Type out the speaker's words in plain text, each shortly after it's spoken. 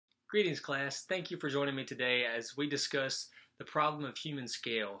Greetings, class. Thank you for joining me today as we discuss the problem of human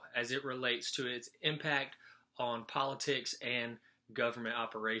scale as it relates to its impact on politics and government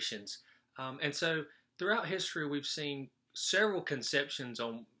operations. And so throughout history, we've seen several conceptions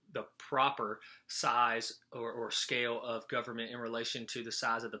on the proper size or scale of government in relation to the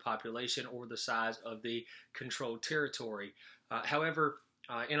size of the population or the size of the controlled territory. However,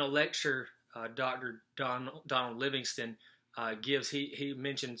 in a lecture, Dr. Donald Livingston he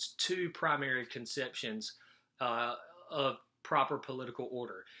mentions two primary conceptions of proper political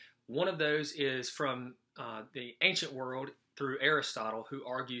order. One of those is from the ancient world through Aristotle, who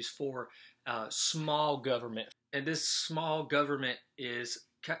argues for small government. And this small government is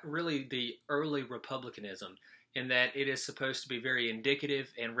really the early republicanism, in that it is supposed to be very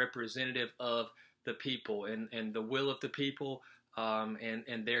indicative and representative of the people and the will of the people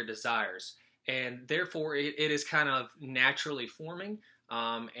and their desires. And therefore, it is kind of naturally forming,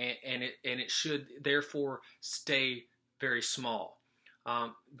 and it should therefore stay very small.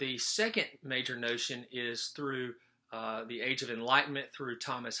 The second major notion is through the Age of Enlightenment, through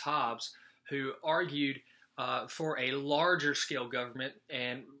Thomas Hobbes, who argued for a larger scale government,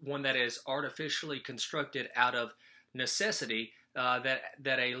 and one that is artificially constructed out of necessity, that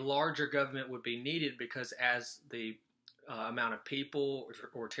a larger government would be needed because as the amount of people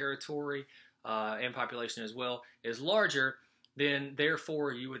or territory and population as well is larger, then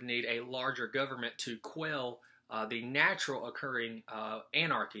therefore you would need a larger government to quell the natural occurring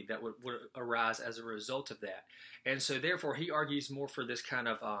anarchy that would arise as a result of that. And so therefore he argues more for this kind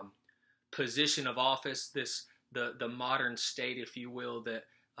of position of office, the modern state, if you will, that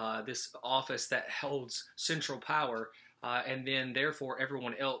this office that holds central power, and then therefore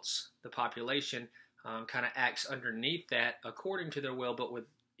everyone else, the population, kind of acts underneath that according to their will, but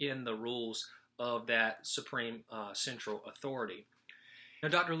within the rules of that supreme central authority. Now,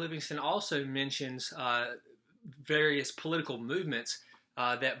 Dr. Livingston also mentions various political movements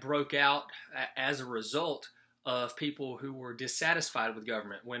that broke out as a result of people who were dissatisfied with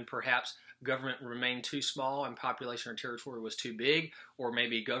government, when perhaps government remained too small and population or territory was too big, or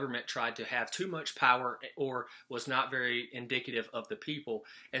maybe government tried to have too much power or was not very indicative of the people.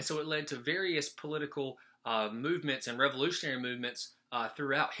 And so it led to various political movements and revolutionary movements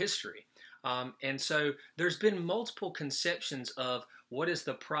throughout history. And so there's been multiple conceptions of what is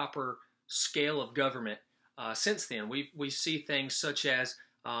the proper scale of government since then. We see things such as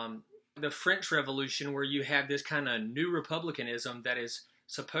the French Revolution, where you have this kind of new republicanism that is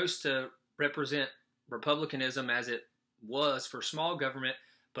supposed to represent republicanism as it was for small government,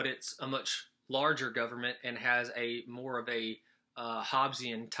 but it's a much larger government and has a more of a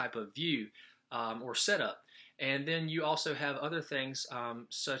Hobbesian type of view or setup. And then you also have other things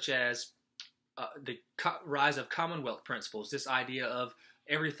such as the rise of Commonwealth principles, this idea of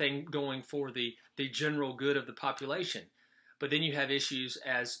everything going for the general good of the population. But then you have issues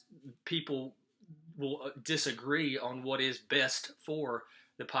as people will disagree on what is best for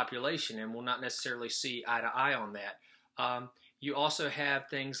the population and will not necessarily see eye to eye on that. You also have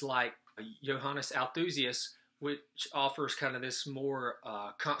things like Johannes Althusius, which offers kind of this more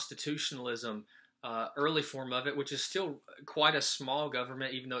constitutionalism early form of it, which is still quite a small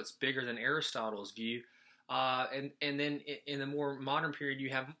government, even though it's bigger than Aristotle's view. And then in the more modern period, you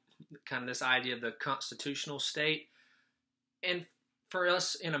have kind of this idea of the constitutional state. And for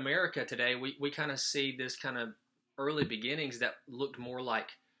us in America today, we kind of see this kind of early beginnings that looked more like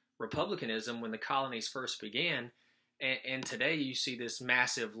republicanism when the colonies first began. And today you see this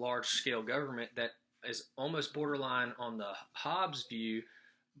massive, large-scale government that is almost borderline on the Hobbes view,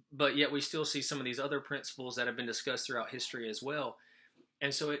 but yet we still see some of these other principles that have been discussed throughout history as well.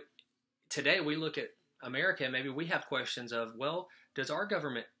 And so today we look at America and maybe we have questions of, well, does our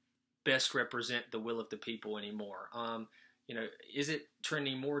government best represent the will of the people anymore? Is it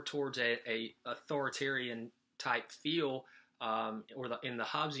trending more towards a authoritarian type feel, in the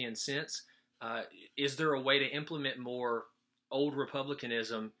Hobbesian sense? Is there a way to implement more old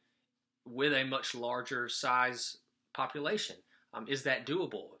republicanism with a much larger size population? Is that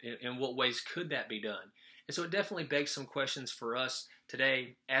doable? In what ways could that be done? And so it definitely begs some questions for us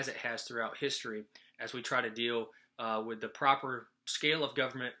today, as it has throughout history, as we try to deal with the proper scale of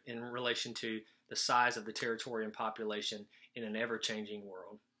government in relation to the size of the territory and population in an ever-changing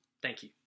world. Thank you.